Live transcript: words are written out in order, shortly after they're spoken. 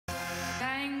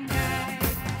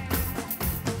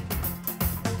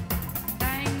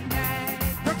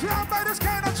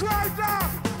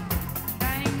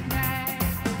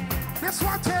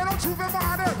want to don't you be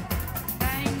mad.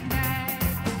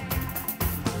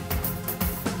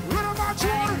 Little my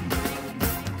joy.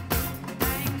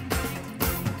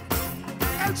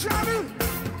 Hey Johnny,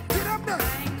 get up there.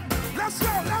 Let's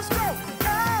go, let's go.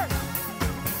 Hey.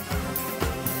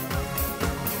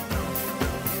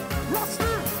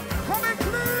 Rusty, coming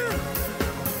clean.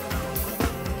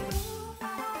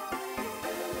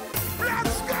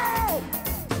 Let's go.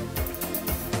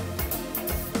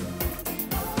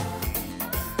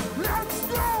 Let's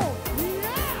go.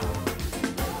 Yeah.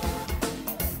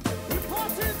 We're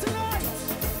partying tonight.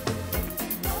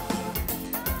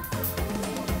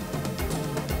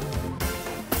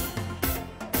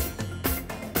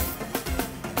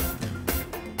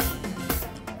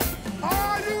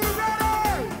 Are you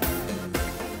ready?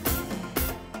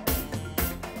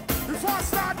 Before I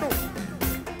start though,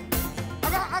 I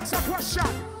gotta ask a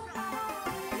question.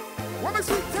 When we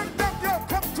see take them, yo,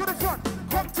 come to the front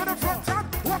and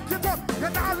walk it up. You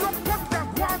now look at them,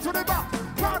 one to the back,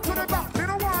 one to the back. They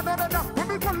don't want none of that. When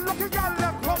we go looking at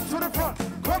them, come to the front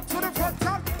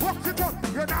and walk it up.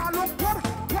 You now look good,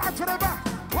 one to the back,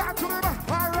 one to the back.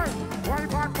 All right,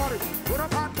 wipe on body, put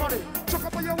up on body. Chuck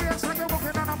up on your waist like you're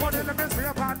walking on a body. Let me see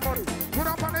your pan body. Put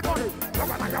up on the body.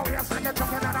 Look on your waist like you're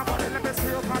chucking on a body. Let me see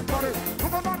your pan body.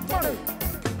 Put up on body.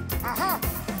 Aha.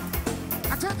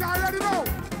 I think I already know.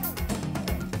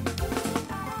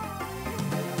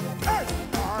 Hey!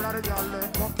 All of the y'all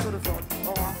come to the front.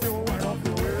 Go off your way up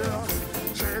your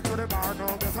waist. Straight to the bar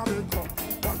now, get a big cup.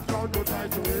 One down, no time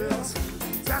to waste.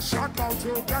 Session bound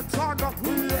to get turned up.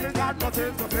 We ain't got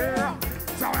nothing to fear.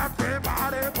 So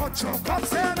everybody put your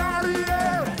cups in the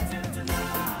air.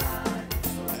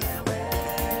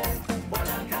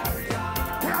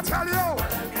 I tell you,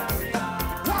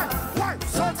 why?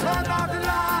 So turn on the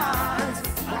lights,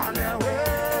 on their way.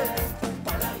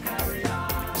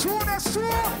 Tune is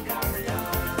true.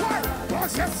 Why?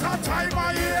 Cause it's a time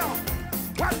of year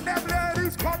when them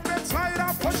ladies come inside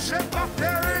and push it up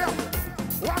their ear.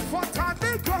 One foot on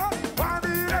the ground, and the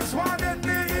next one in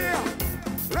the ear.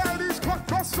 Ladies cut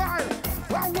the side,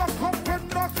 and walk up in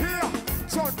the fear.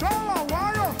 So don't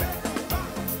why you?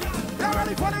 You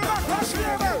ready for the backlash,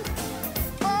 baby?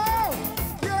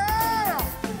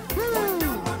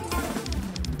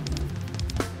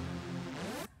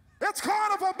 It's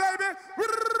Carnival, baby.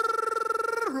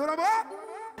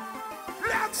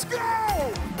 Let's go.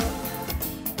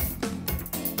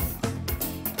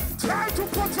 Time to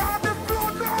put on the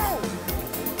floor now.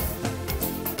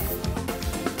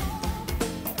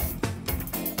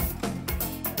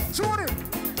 Tune it.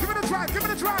 Give it a try. Give it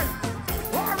a try.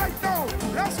 All right, now.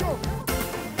 Let's go.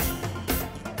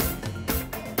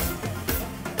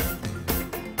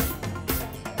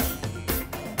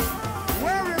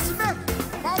 Where is Nick?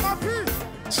 Mama P,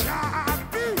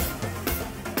 Chappy.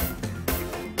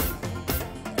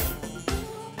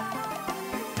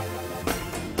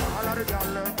 All of the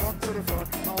y'all come to the front.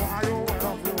 Now why you wear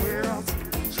up your wheels?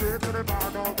 Straight to the bar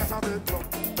now, get a big cup.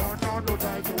 Don't know no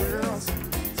time to waste.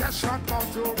 Session bound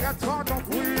to get turned up.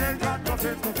 We ain't got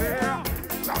nothing to fear.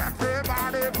 So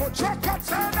everybody put your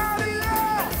cups in the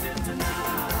air.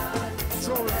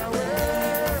 So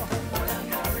away.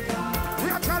 We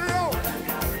are telling you.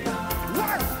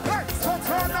 Wait, so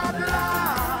turn on the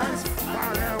lights.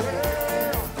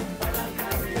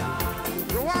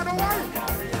 You want to wait?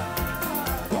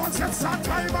 Once it's a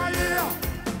time of year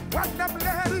when them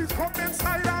ladies come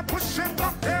inside and push it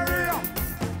up their ear.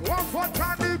 One foot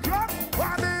on the ground,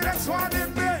 and the next one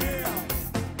in the ear.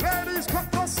 Ladies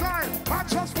cut the side and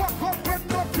just walk up with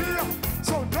no fear.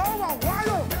 So no one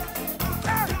wild.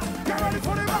 Hey, get ready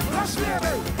for the backlash,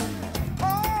 baby.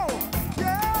 Oh,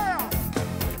 yeah.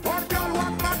 One girl,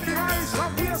 one man behind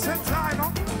some years in time.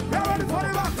 Huh? Get ready for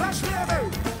the backlash, baby.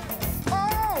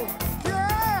 Oh,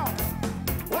 yeah.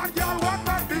 One girl, one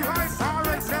man behind. All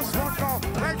right, let's walk off.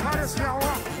 Like how this here,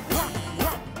 walk.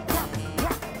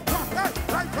 Hey,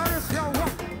 like how this here,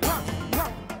 walk.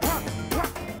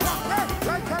 Hey,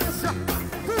 like how this here.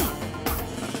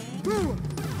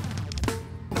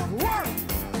 1,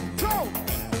 2,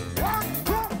 1,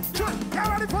 2, 3. Get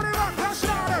ready for the backlash,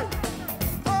 baby.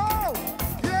 Oh,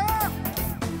 yeah.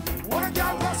 One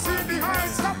girl was in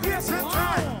behind some years in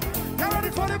time. Get ready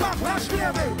for the backlash,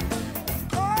 baby.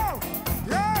 Oh,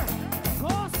 yeah.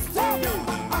 Oh,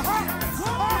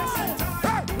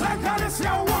 hey, like how this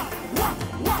here, walk.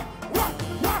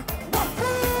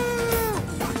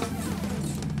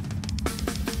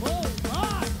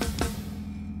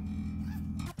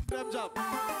 Up.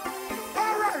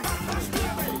 All right.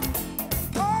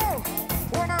 Oh,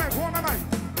 one night.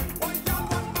 One young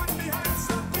one man behind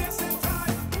some years in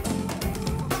time.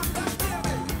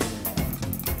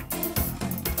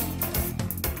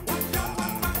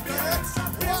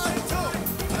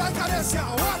 this,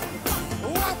 yeah.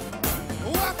 Walk.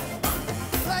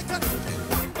 Like that.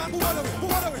 Man, move out of the way.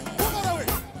 Move out of the way. Move out of the way.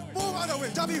 Move out of the way.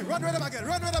 Javi, run with them again.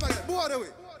 Run with them again. Move out of the way.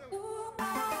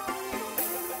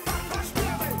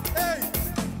 Hey,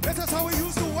 this is how we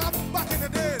used to walk back in the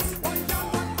days.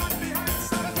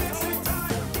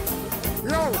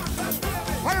 Yo,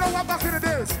 why you don't walk back in the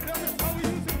days?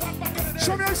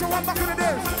 Show me how you walk back in the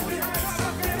days.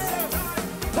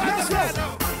 Let's go.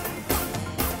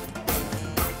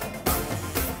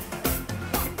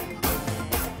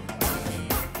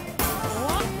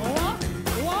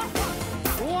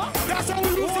 That's how we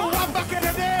used to walk back in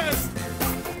the days.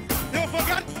 You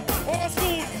forgot old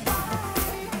school.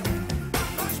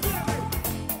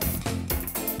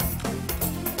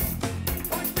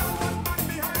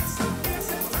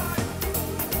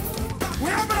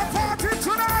 We're having a party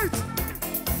tonight.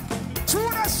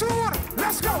 Soon.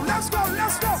 Let's go. One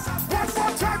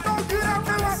more time, don't get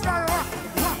everyone now.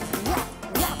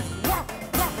 Walk.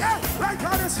 Yeah, like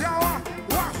how this, yeah.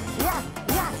 Walk.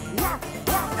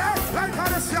 Yeah, like how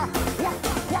this, yeah. Walk.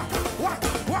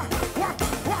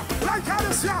 Like how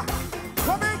this, yeah.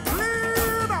 Come in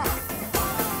clean.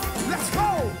 Let's go.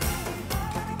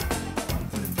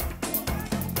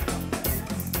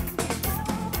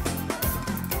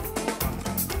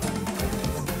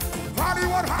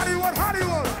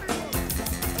 Hollywood.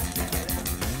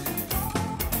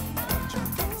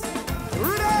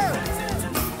 Ready?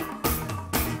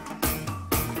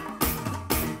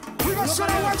 We gonna show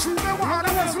them what you remember how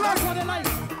that was like.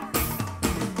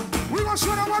 We gonna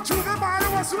show them what you remember how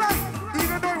it was like.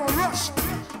 Even though it was rush.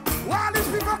 While these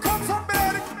people come from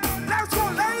bed, let's go,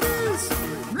 ladies.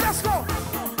 Let's go.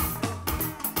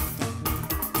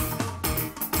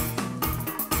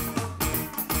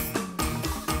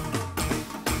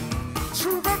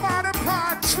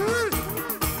 Part 3.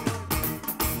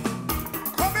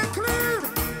 Come in clean.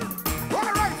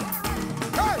 All right.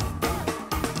 Hey.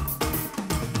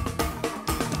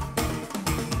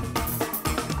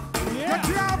 Yeah.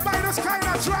 You can't buy this kind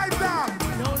of drive down.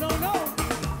 No.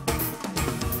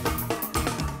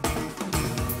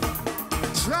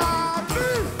 Johnny.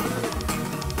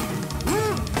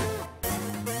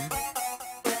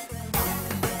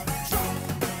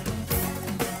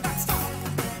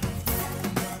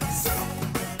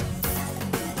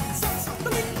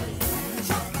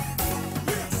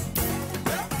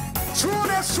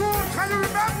 Soon, can you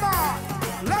remember?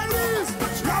 Ladies,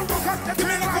 y'all look at the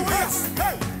thing like this.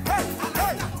 Hey,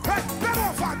 run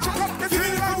over, check up the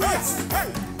thing like this. Hey,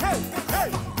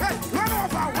 run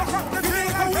over, walk up the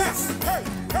thing like this. Hey,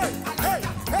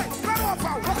 run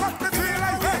over, walk up the thing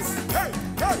like this.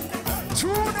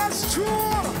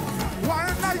 Tune.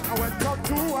 One night I went up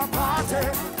to a party,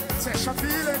 session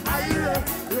feeling high,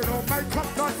 you know my cup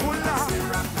got full of.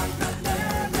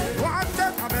 One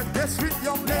day I met this sweet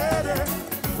young lady.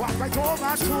 Walk right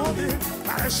over to me,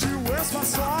 and she whispers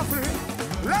softly.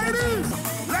 Ladies,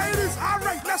 all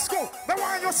right, let's go. I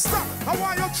want you stop, I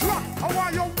want you drop, I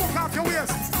want you walk off your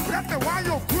waist. Let me want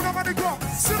you good up on the ground.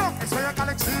 Sit up, it's where your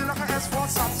galaxy like a S4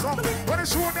 Samsung. When they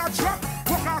show me a drop,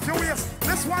 walk off your waist.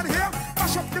 This one here,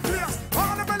 mash up the place.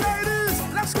 All of my ladies,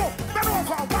 let's go. Bend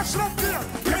over, wash it up here.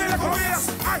 Give me like a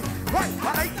waist. Aye, right,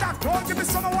 I like that. Don't give me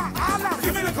some of what I love.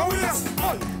 Give me like a waist.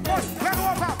 Oi, bend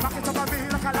over, back it up on me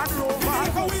like a Land Rover. Give me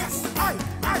like a waist. Aye,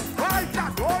 like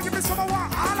that. Don't give me some of what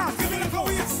I love. Give me like a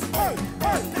waist. Oi,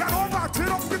 bend over, turn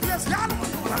up the place, y'all.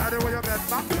 I like the way you bend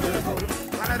back.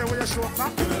 I like the way you show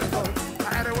back. I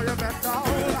like the way you bend down.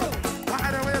 I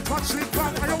like the way you touch it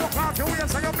back. And you walk out your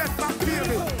waist and you bend back,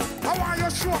 baby. How are you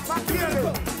show back, baby?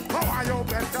 How are you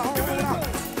bend down?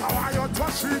 How are you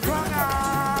touch it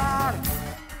back?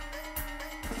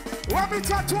 When me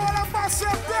talk to all of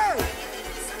myself day,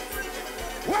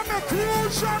 when me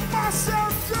cruise on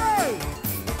myself day,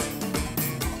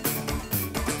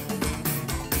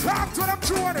 talk to them,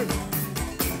 Jordan.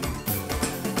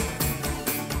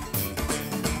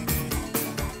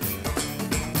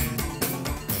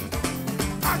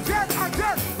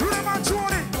 Again, remember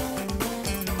Jordan.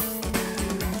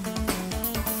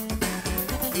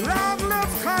 Long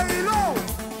live Kylo.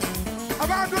 I'm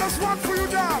gonna do this one for you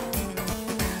now.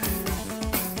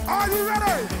 Are you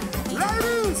ready?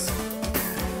 Ladies,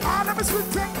 let me swing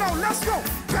take now, let's go.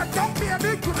 Get down,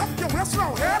 baby, put up your waist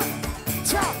now, head.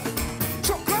 Chop,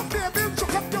 chuck up, baby,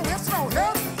 chuck up your waist now,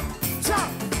 head. Chop,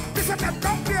 this is get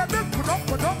down, baby, put up,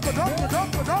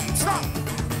 chop.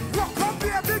 Walk up,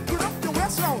 baby, put up your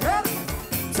waist now, head.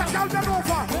 Check out that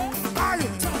over, aye,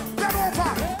 that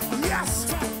over, yes,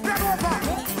 that over,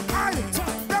 aye,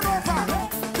 that over,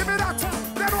 give me that,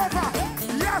 that over,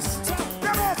 yes,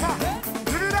 that over.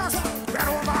 Bend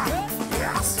over,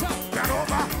 yes, bend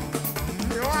over.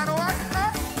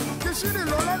 see the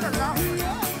Lord on the la.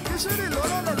 You see the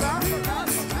Lord on the la.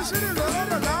 You see the Lord on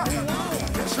the la.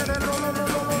 You see the Lord on the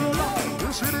la.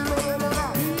 You see the Lord on the la.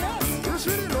 You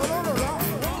see the Lord on the la.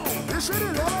 You see the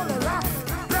Lord on the la.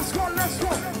 Let's go, let's go.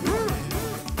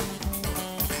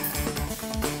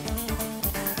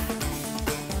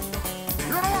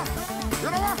 You know what? You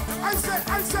know what? I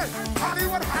say,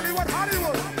 Hollywood, Hollywood,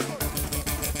 Hollywood.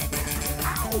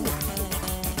 Ow!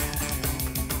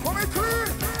 Come in clean.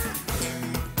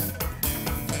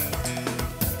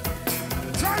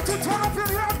 Try to turn up your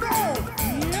rap now.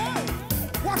 Yeah.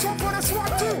 Watch out for this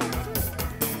one too.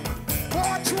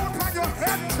 Watch out on your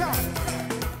head top.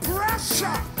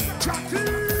 Pressure.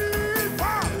 Jackie.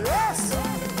 Yes.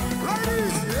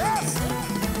 Ladies, yes.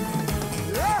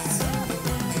 Yes.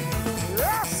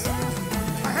 Yes.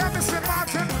 I hear Mr.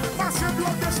 Martin. Massive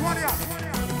block this one here.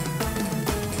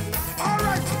 All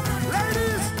right.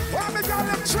 Ladies, let me get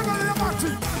them trigger your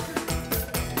body.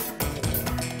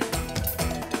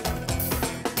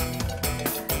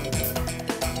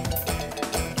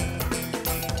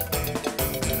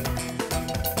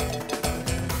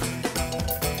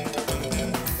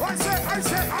 I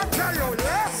say, I'll tell you,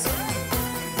 yes,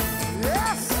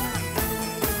 yes,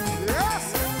 yes,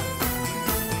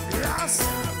 yes,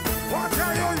 I'll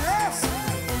tell you, yes,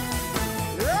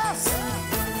 yes,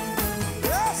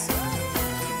 yes,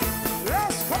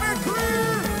 yes, come in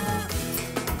clean.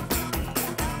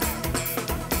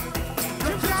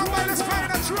 You can't buy this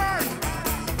kind of drive.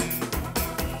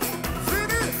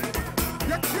 Fini,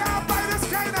 you can't buy this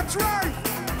kind of drive.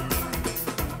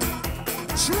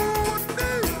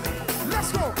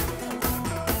 Let's go.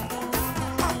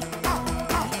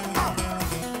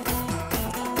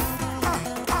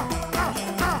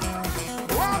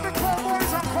 While the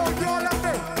cowboys are called you all of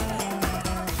day.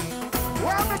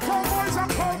 While the cowboys are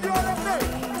called you all of day.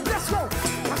 Let's go.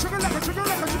 Chugga like a chugga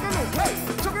like a chugga low. Hey,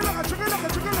 chugga like a chugga like a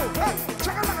chugga low. Hey,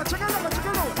 chugga like a chugga like a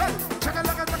chugga low. Hey, chugga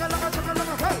like a chugga like a chugga low.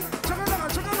 Hey, chugga like a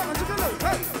chugga like a chugga low.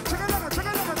 Hey, chugga like a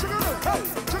chugga like a chugga low. Hey,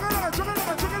 chugga like a chugga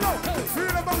like a chugga low.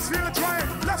 Feel the bounce, feel the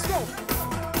triangle. Let's go.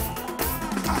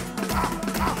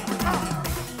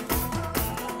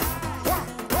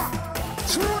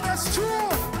 Tune is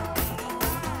tune.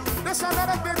 There's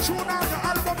another big tune on the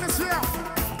album this year.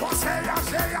 But say ya,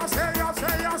 say ya, say ya,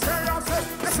 say ya, say ya, say.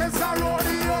 This is a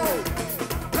rodeo.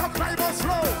 Rock climber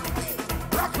slow.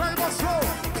 Rock climber slow.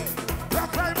 Rock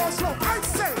climber slow. I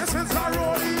say this is a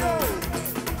rodeo.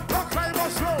 Rock climber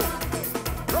slow.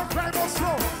 Rock climber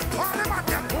slow. All the man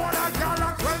get bored and girl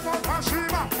and climb up and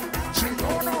shiva. She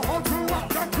don't know how to walk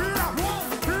the killer.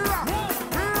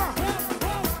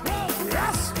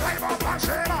 Yes, climb up and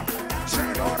shiva. She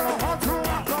don't know how to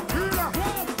walk the killer.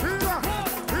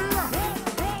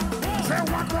 Say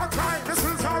one more time, this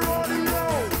is a rodeo.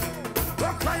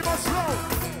 Rock climber slow.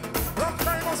 Rock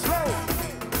climber slow.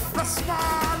 The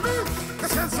smiley,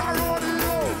 this is a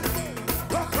rodeo.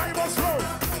 Rock climber slow.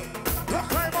 Rock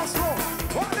climber slow.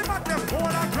 All the man them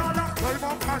board and girl and climb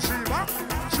up and shiva.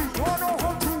 She don't know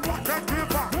how to walk the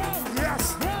killer. Yes,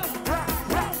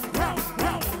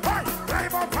 hey,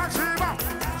 climb up and shiva.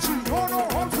 She don't know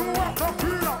how to walk the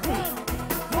killer.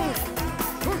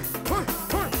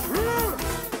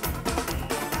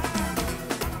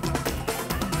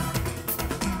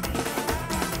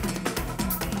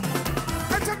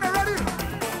 I think they're ready.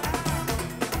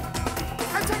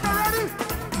 I think they're ready.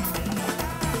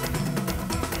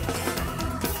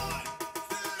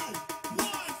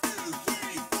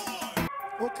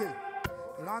 Okay,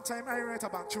 long time I write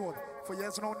about tune. For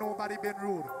years now, nobody been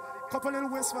rude. Couple little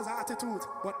whispers of attitude,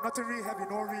 but nothing real heavy,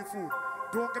 no real food.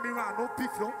 Don't get me wrong, no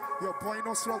beef though. Your boy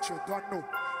no structure, don't know.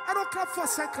 I don't clap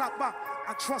first, I clap back.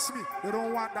 And trust me, they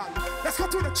don't want that. Let's go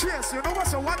to the chase. You know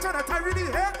what's the one thing that I really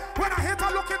hate? When I hate,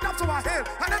 I'm looking up to my head.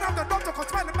 And then I'm the doctor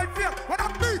controlling my fear. When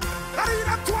I'm me, I need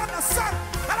them to understand.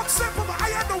 I look simple, but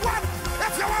I am the one.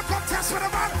 If you want to contest with a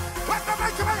man, what the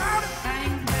mic in my hand?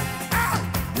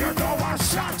 You know I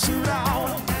shot you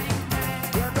down.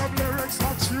 When the lyrics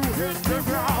touch you hit the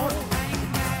ground.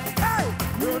 Hey,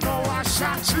 you know I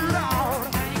shot you down.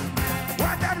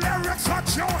 When the lyrics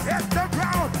touch you hit the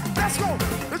ground. Let's go.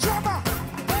 The drummer,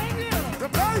 the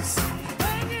bass,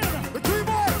 the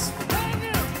keyboards,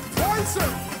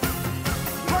 Poizon.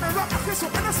 Running rock, I feel so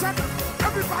innocent.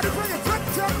 Everybody bring a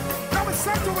victim. Now it's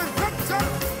time to win victim.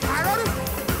 I ready?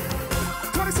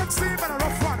 2016 been a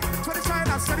rough one.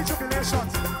 2020 and steady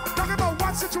tribulations. Talking about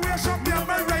one situation, me and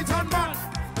my right hand man.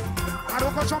 I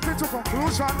don't go jump into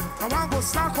conclusion. I want to go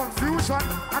start confusion.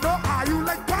 I know are you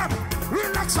like bam?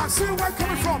 Relax and see where I'm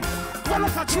coming from. Well,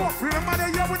 look at you. Remember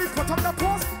the year when he put up the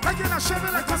post? Like in a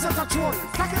shaving like a set of troll.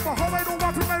 Talking about how I don't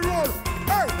want to my role.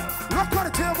 Hey, look what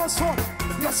the table's on.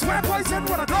 You swear Poizon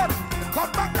would have done.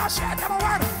 Come back now, shit, number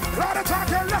one. Lord of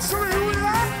talking, let's see who you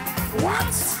are.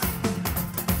 What?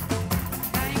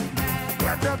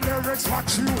 When the lyrics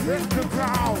watch you hit the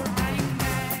ground.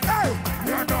 Hey,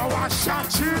 you know I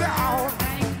shot you down.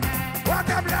 When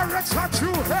the lyrics watch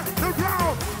you hit the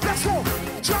ground. Let's go,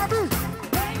 Johnny.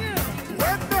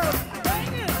 When the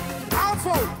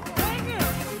Alpha,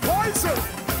 Poizon.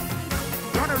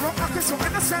 Running wrong, acting so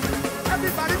innocent.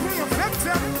 Everybody being a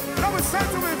victim. Now it's time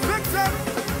to be victim.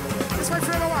 This is my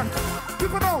favorite one.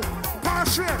 People know,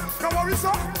 passion. No worries,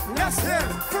 so let's hear.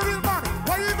 For real, man.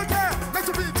 Why you even care? Make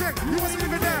you be a dick. You wasn't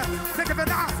even there. Think of it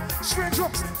now. Strange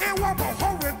jokes. Ain't one more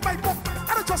hole in my book.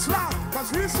 And I just laugh.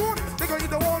 Cause real soon, they gonna eat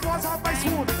the whole ones out my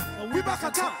spoon. We back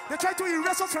at top. They try to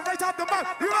erase us from right out the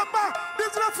map. Remember,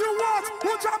 these are a few words.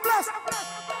 Who job bless?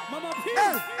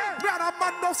 Hey, me and a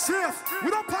man no safe. We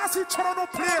don't pass each other no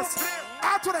place.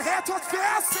 Out to the head touch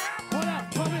face.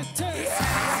 Yeah.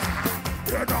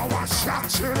 You know I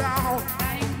shot you down.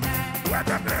 When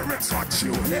the lyrics watch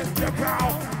you hit the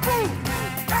ground. Boom.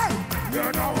 Hey,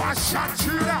 you know I shot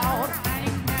you down.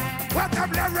 When the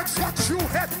lyrics watch you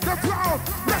hit the ground.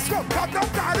 Let's go, come down,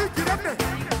 daddy, get them there.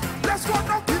 Let's go,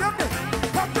 now get them there.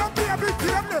 Come down, baby,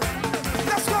 get them there.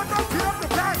 Let's go, now get them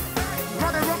there. Right.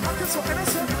 Running around, acting so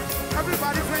innocent.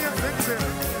 Everybody playing victim.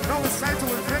 Now it's time to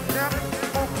evict them.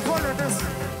 Oh, holiness.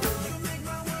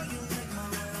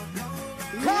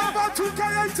 Carnival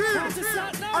 2K18.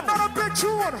 Another big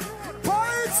tune.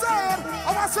 Poizon. I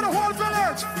want to see the whole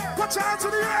village. Put your hands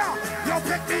in the air. You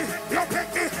pick me, you pick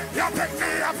me, you pick me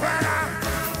up when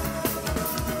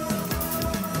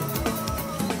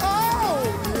oh,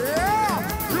 yeah.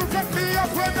 You pick me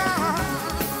up when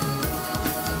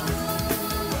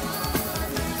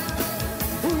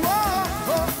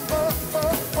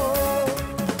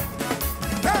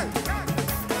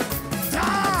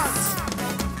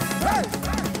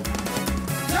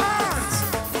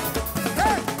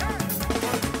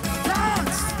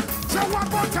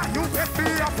you pick me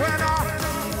up when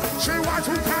she wants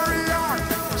to carry on.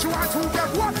 She wants to get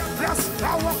what? Yes, I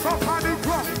walk up on the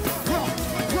ground.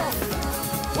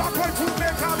 What going to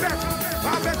make a bet? I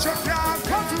bet you can't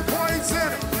come to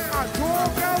Poizon. I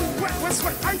don't know when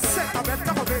sweat. I said, I bet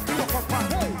I'm a bit you a papa.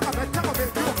 I bet I'm a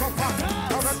bit you a papa.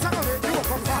 I bet I'm a bit you a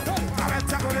papa. I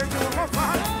bet I'm a bit you a papa.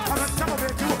 I bet I'm a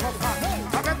bit you a papa.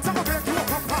 I bet I'm a bit you a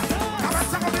papa. I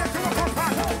bet I'm a bit you a papa.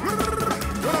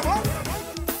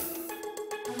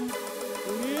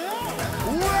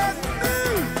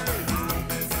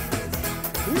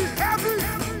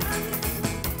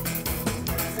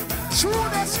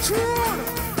 Tune.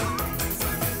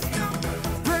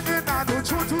 Bringing out the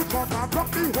tune to come and rock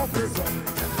the whole place up.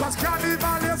 Cause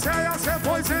Carnival is here, I say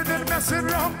Poizon and messing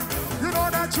wrong. You know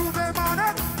that you be man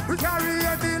it. We carry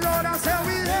any load, I say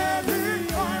we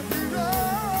heavy on the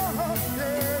road.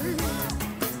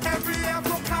 Yeah. Every year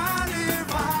for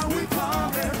Carnival we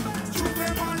coming. You be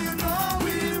man, you know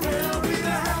we will be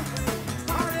there.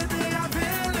 Holiday and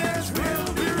village will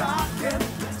be rocking.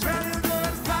 Spreading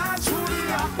good vibes through the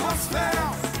atmosphere.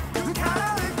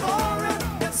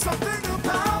 Something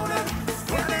about it.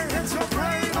 When it hits your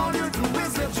brain, all you do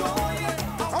is enjoy it.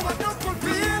 Oh, a wonderful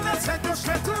feeling, send you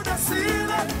straight to the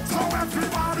ceiling. So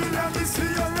everybody, let me see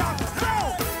you rock. Go!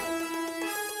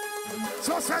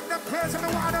 So send the praise and the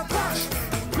water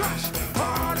rush.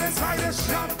 All inside is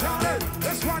jump down it.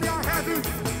 This one you're heavy.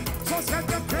 So send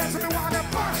the praise and the water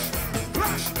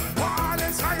rush. All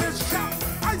inside is jump.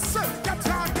 I say, get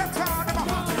on, get on, get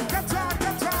on, get on,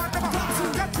 get on, get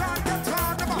on, get on.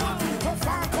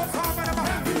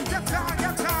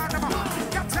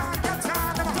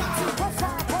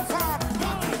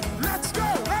 Let's go,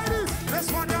 ladies. This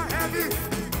one you're heavy,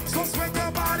 so swing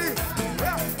your body.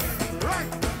 Yeah, right.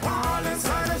 All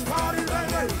inside this party,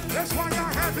 baby. This one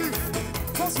you're heavy,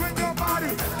 so swing your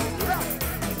body. Yeah,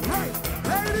 right.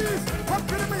 Ladies, what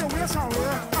can me a waist on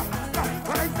here?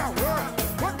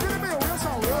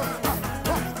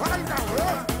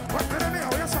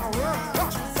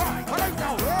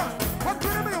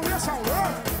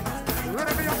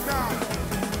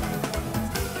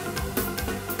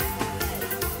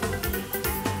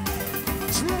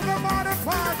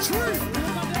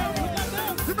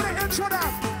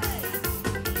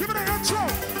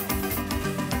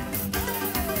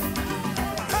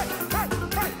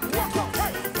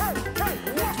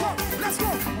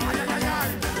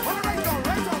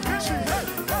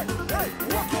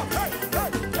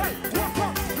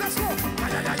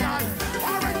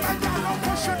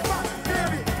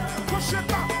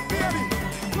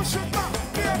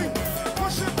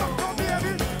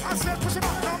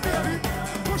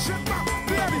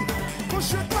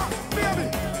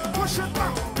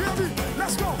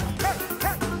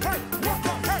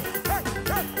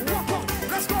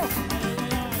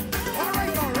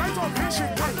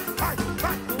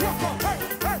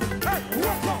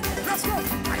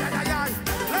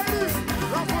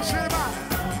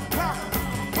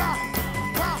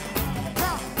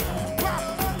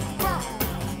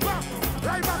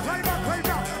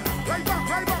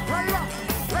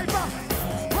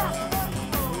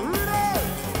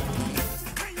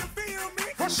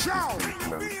 sure.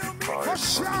 For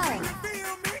sure.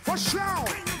 For sure.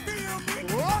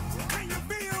 What?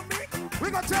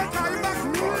 We gonna take our back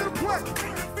real quick.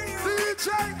 DJ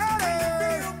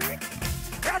Eddie.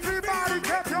 Everybody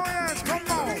clap your hands, come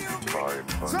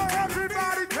on. So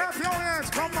everybody clap your hands,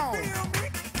 come on.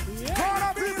 All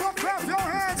the people clap your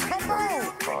hands, come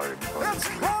on. It's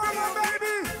Carnival,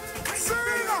 baby.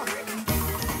 Sing up.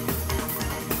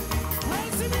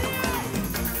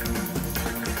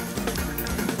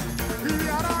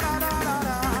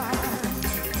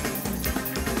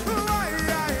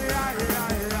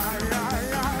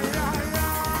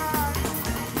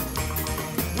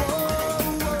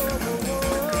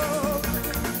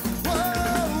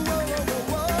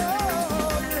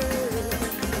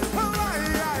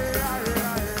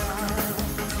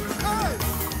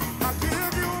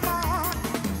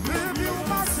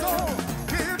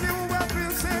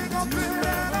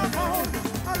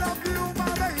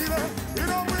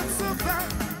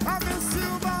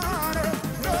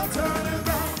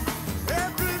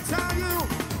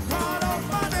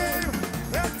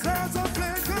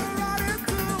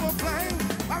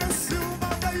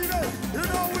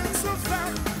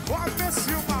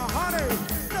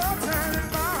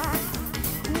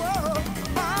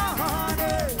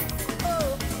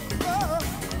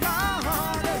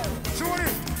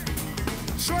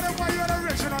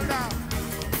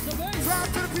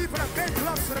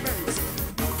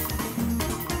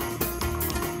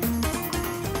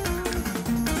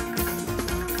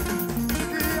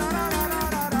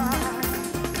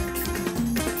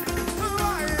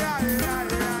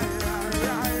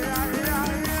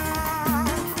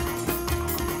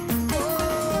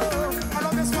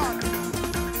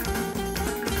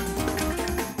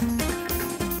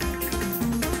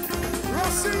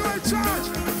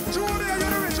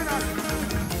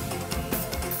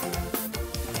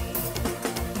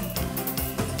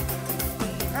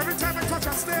 Every time I touch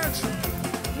on stage,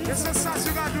 it's a sauce,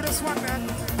 you gotta do this one, man.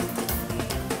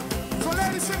 So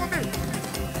ladies, sing with me.